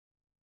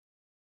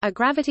A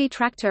gravity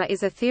tractor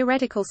is a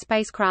theoretical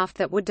spacecraft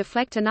that would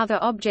deflect another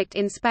object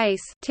in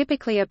space,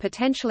 typically a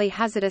potentially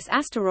hazardous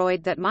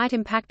asteroid that might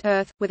impact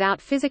Earth,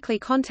 without physically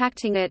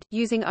contacting it,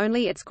 using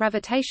only its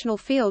gravitational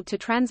field to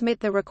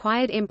transmit the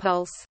required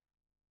impulse.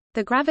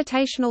 The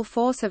gravitational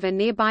force of a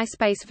nearby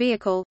space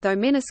vehicle, though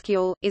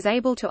minuscule, is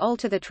able to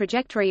alter the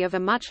trajectory of a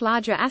much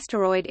larger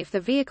asteroid if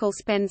the vehicle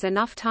spends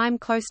enough time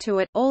close to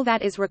it. All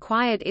that is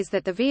required is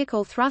that the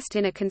vehicle thrust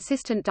in a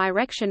consistent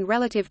direction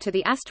relative to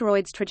the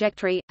asteroid's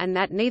trajectory, and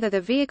that neither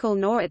the vehicle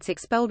nor its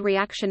expelled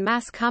reaction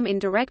mass come in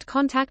direct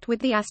contact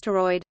with the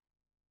asteroid.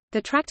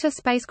 The tractor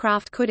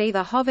spacecraft could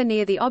either hover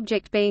near the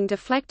object being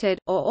deflected,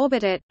 or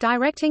orbit it,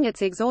 directing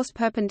its exhaust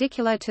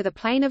perpendicular to the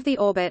plane of the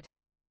orbit.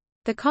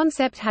 The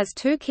concept has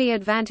two key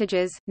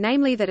advantages,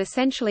 namely that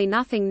essentially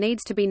nothing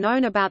needs to be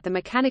known about the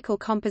mechanical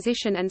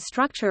composition and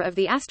structure of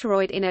the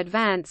asteroid in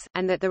advance,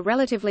 and that the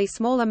relatively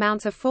small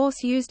amounts of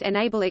force used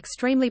enable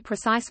extremely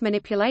precise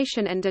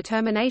manipulation and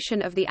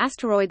determination of the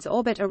asteroid's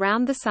orbit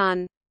around the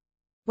Sun.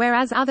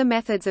 Whereas other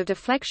methods of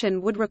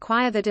deflection would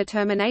require the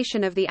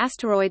determination of the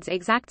asteroid's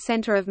exact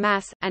center of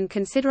mass, and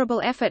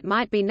considerable effort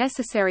might be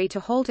necessary to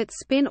halt its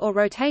spin or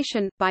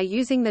rotation, by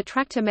using the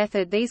tractor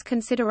method these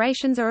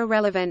considerations are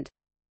irrelevant.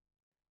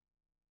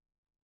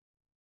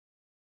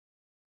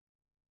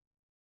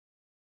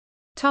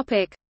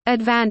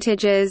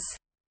 Advantages.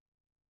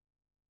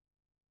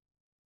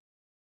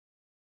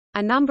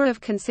 A number of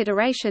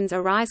considerations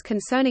arise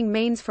concerning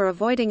means for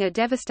avoiding a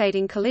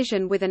devastating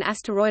collision with an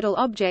asteroidal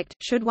object,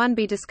 should one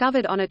be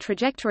discovered on a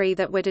trajectory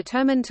that were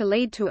determined to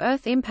lead to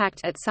Earth impact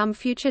at some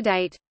future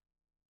date.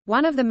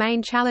 One of the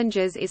main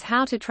challenges is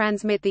how to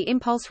transmit the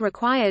impulse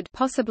required,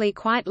 possibly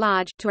quite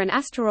large, to an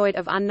asteroid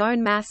of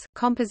unknown mass,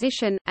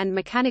 composition, and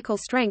mechanical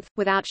strength,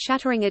 without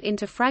shattering it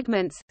into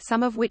fragments,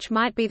 some of which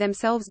might be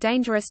themselves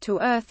dangerous to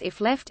Earth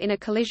if left in a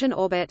collision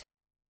orbit.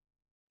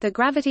 The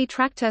gravity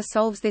tractor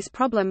solves this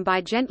problem by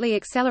gently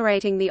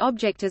accelerating the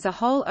object as a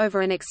whole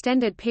over an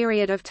extended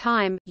period of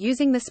time,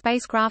 using the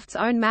spacecraft's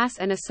own mass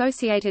and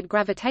associated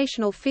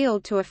gravitational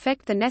field to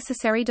effect the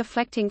necessary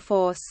deflecting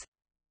force.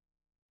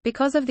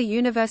 Because of the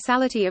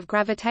universality of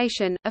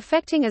gravitation,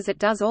 affecting as it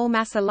does all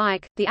mass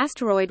alike, the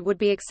asteroid would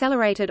be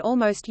accelerated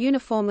almost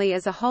uniformly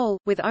as a whole,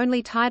 with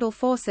only tidal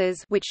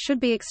forces, which should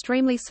be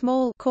extremely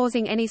small,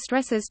 causing any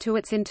stresses to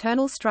its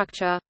internal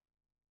structure.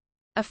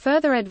 A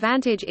further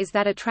advantage is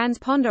that a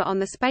transponder on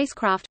the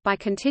spacecraft, by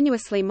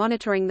continuously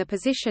monitoring the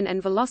position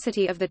and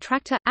velocity of the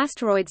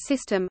tractor-asteroid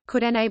system,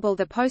 could enable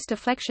the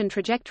post-deflection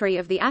trajectory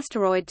of the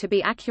asteroid to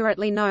be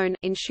accurately known,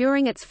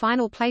 ensuring its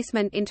final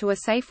placement into a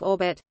safe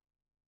orbit.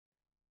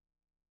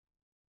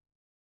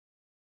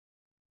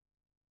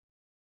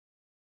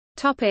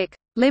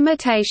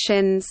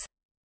 Limitations.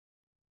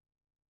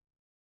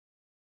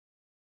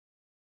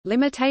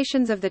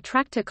 Limitations of the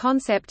tractor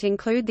concept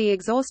include the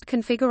exhaust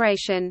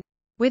configuration.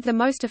 With the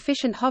most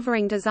efficient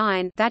hovering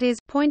design, that is,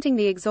 pointing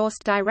the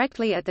exhaust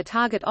directly at the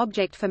target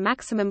object for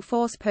maximum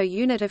force per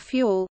unit of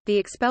fuel, the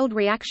expelled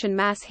reaction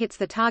mass hits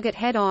the target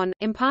head-on,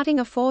 imparting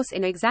a force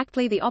in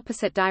exactly the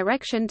opposite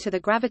direction to the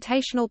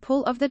gravitational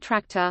pull of the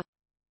tractor.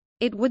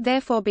 It would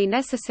therefore be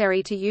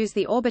necessary to use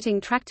the orbiting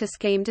tractor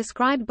scheme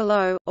described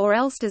below, or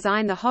else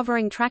design the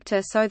hovering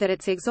tractor so that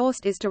its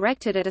exhaust is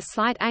directed at a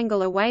slight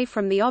angle away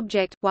from the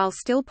object, while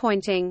still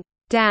pointing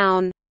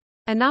down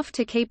enough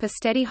to keep a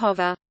steady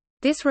hover.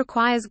 This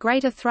requires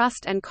greater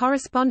thrust and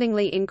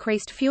correspondingly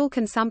increased fuel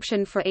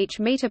consumption for each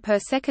meter per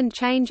second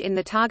change in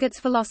the target's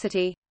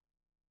velocity.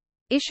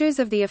 Issues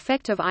of the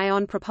effect of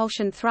ion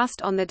propulsion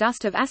thrust on the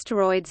dust of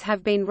asteroids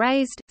have been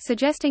raised,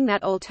 suggesting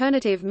that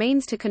alternative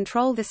means to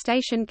control the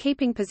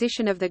station-keeping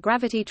position of the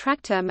gravity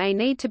tractor may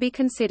need to be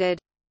considered.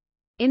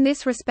 In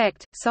this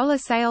respect, solar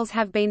sails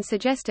have been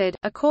suggested.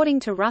 According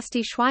to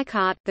Rusty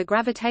Schweikart, the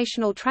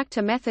gravitational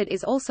tractor method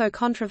is also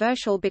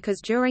controversial because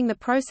during the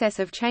process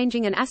of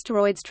changing an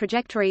asteroid's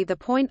trajectory, the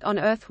point on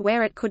Earth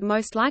where it could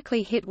most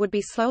likely hit would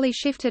be slowly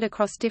shifted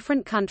across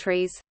different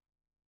countries.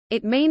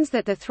 It means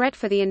that the threat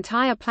for the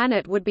entire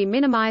planet would be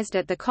minimized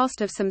at the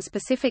cost of some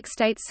specific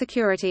states'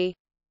 security.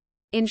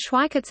 In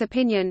Schweikart's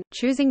opinion,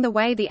 choosing the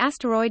way the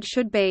asteroid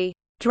should be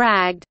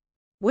dragged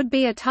would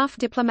be a tough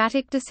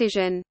diplomatic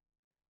decision.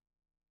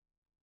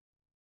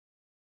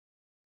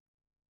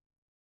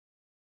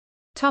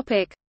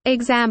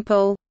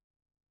 Example.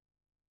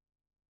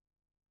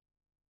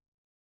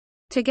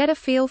 To get a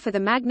feel for the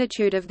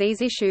magnitude of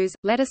these issues,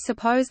 let us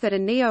suppose that a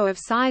NEO of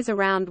size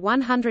around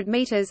 100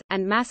 meters,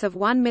 and mass of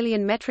 1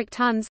 million metric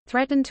tons,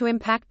 threaten to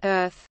impact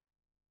Earth.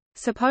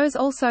 Suppose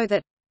also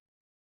that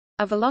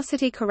a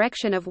velocity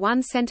correction of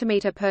 1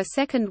 centimeter per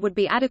second would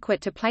be adequate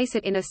to place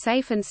it in a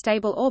safe and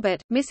stable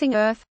orbit, missing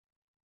Earth.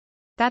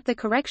 That the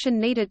correction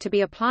needed to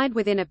be applied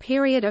within a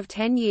period of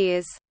 10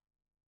 years.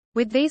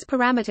 With these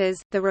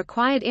parameters, the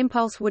required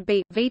impulse would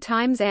be v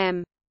times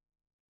m.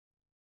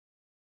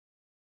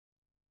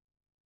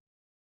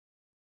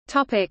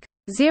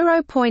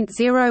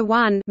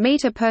 0.01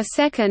 meter per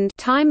second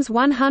times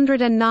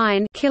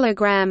 109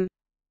 kilogram.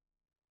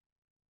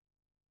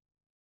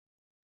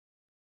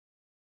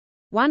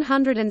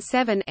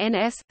 107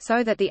 ns,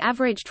 so that the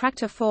average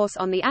tractor force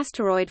on the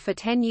asteroid for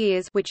 10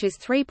 years, which is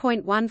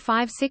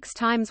 3.156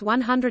 times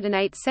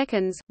 108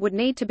 seconds, would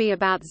need to be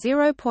about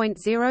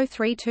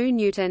 0.032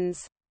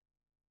 newtons.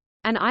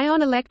 An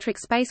ion-electric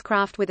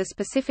spacecraft with a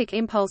specific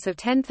impulse of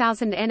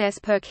 10,000 ns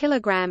per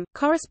kilogram,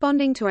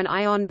 corresponding to an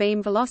ion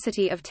beam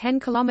velocity of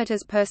 10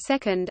 km per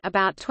second,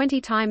 about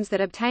 20 times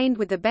that obtained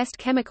with the best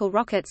chemical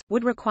rockets,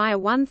 would require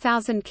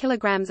 1,000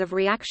 kg of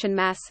reaction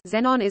mass.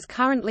 Xenon is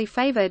currently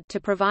favored to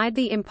provide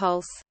the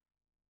impulse.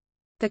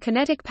 The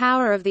kinetic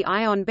power of the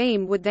ion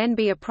beam would then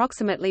be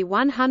approximately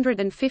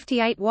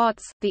 158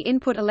 watts. The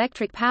input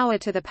electric power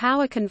to the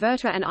power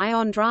converter and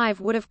ion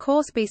drive would of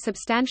course be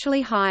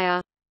substantially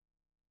higher.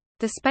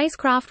 The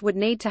spacecraft would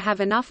need to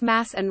have enough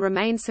mass and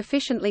remain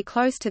sufficiently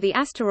close to the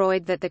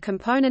asteroid that the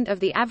component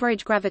of the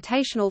average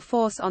gravitational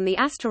force on the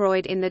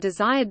asteroid in the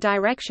desired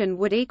direction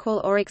would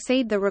equal or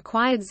exceed the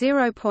required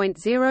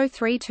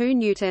 0.032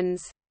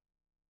 newtons.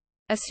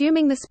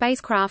 Assuming the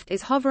spacecraft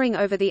is hovering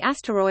over the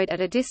asteroid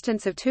at a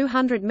distance of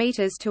 200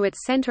 meters to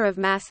its center of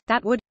mass,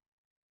 that would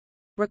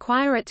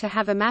require it to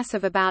have a mass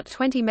of about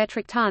 20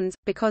 metric tons,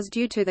 because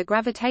due to the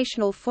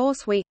gravitational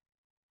force we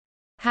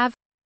have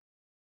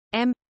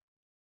m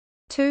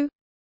 2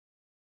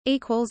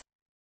 equals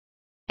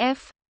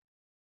F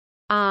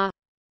R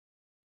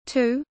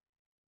 2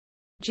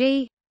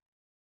 G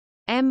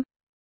M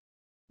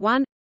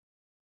 1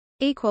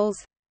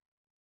 equals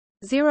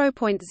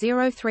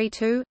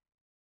 0.032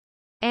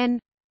 N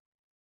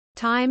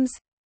times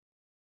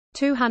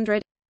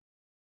 200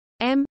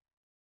 M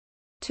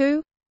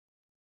 2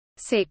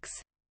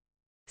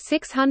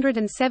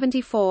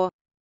 674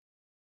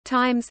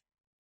 times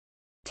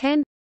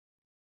 10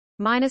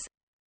 minus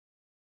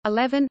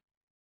 11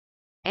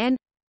 N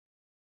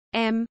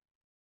M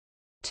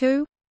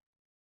 2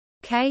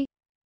 K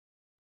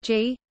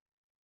G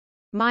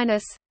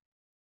minus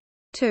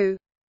 2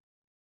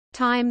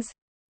 times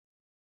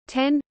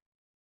 10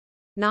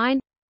 9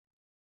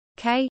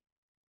 K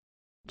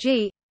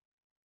G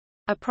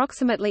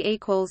approximately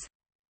equals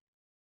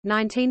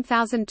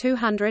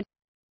 19,200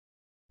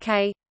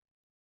 K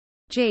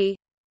G.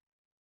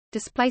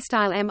 Display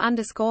style m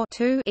underscore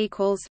 2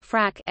 equals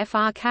frac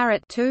fr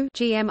caret 2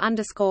 gm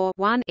underscore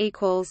 1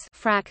 equals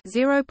frac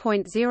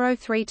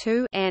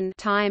 0.032 n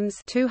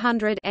times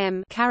 200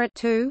 m caret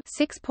 2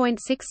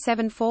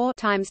 6.674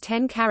 times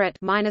 10 caret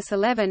minus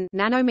 11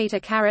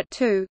 nanometer caret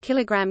 2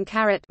 kilogram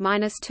caret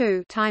minus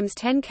 2 times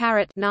 10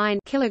 caret 9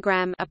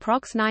 kilogram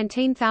approx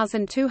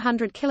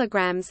 19,200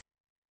 kilograms.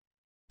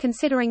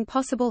 Considering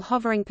possible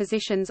hovering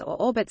positions or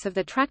orbits of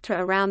the tractor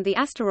around the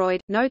asteroid,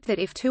 note that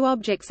if two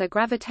objects are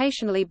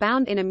gravitationally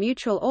bound in a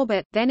mutual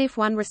orbit, then if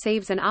one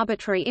receives an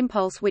arbitrary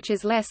impulse which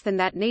is less than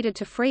that needed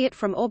to free it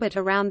from orbit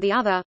around the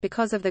other,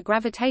 because of the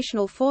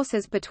gravitational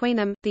forces between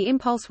them, the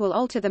impulse will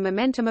alter the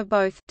momentum of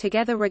both,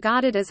 together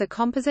regarded as a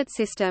composite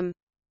system.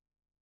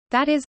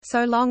 That is,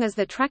 so long as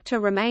the tractor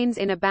remains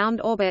in a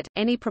bound orbit,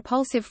 any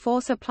propulsive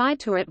force applied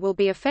to it will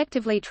be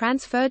effectively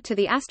transferred to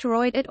the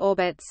asteroid it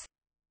orbits.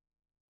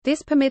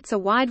 This permits a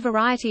wide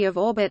variety of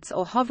orbits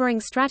or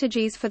hovering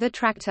strategies for the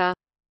tractor.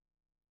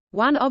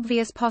 One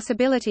obvious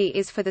possibility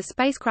is for the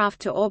spacecraft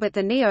to orbit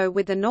the NEO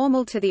with the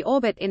normal to the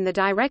orbit in the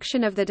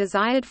direction of the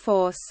desired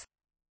force.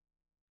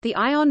 The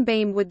ion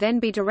beam would then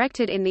be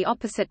directed in the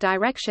opposite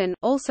direction,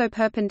 also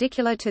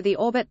perpendicular to the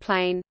orbit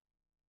plane.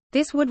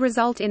 This would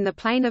result in the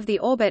plane of the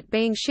orbit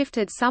being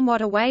shifted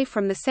somewhat away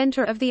from the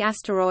center of the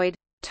asteroid,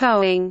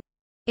 towing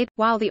it,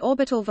 while the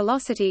orbital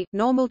velocity,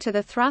 normal to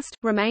the thrust,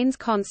 remains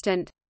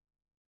constant.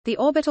 The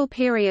orbital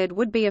period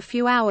would be a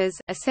few hours,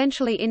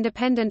 essentially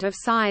independent of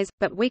size,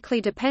 but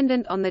weakly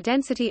dependent on the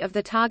density of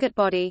the target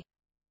body.